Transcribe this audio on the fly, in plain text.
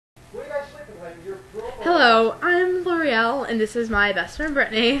Hello, I'm L'Oreal, and this is my best friend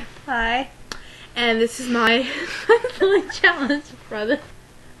Brittany. Hi. And this is my monthly challenge, brother.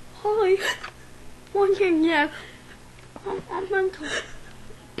 Hi. One thing, yeah. I'm mental.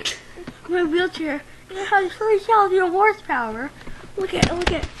 My wheelchair. It has 3,000 horsepower. Look at.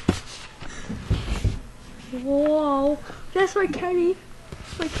 Whoa. That's my Kenny.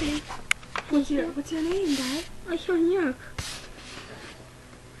 My Kenny. What's your name, Dad? I show you.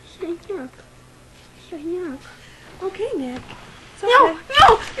 Okay, Nick. It's No, okay.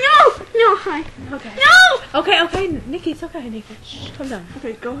 hi. Okay. No! Okay, Nikki, it's okay, Nikki. Shh, calm down.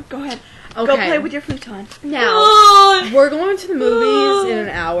 Okay, go ahead. Okay. Go play with your futon. Now, we're going to the movies in an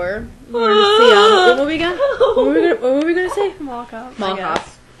hour. We're going to see, what movie again? What were we going to see? Mall Cop. Mall Cop.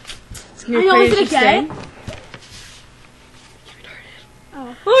 It's going I to be know, pretty is it interesting. again?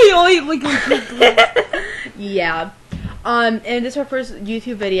 Oh. Yeah. And this is our first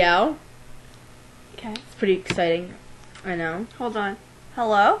YouTube video. Okay. It's pretty exciting. I know. Hold on.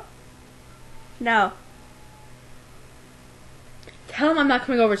 Hello? No. Tell him I'm not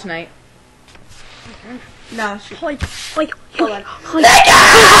coming over tonight. No. Hold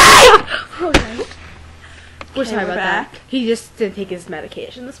on. We're sorry about that. He just didn't take his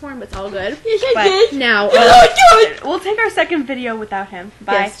medication this morning, but it's all good. Yes, I but did. now, We'll take our second video without him.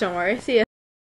 Bye. yes, don't worry. See ya.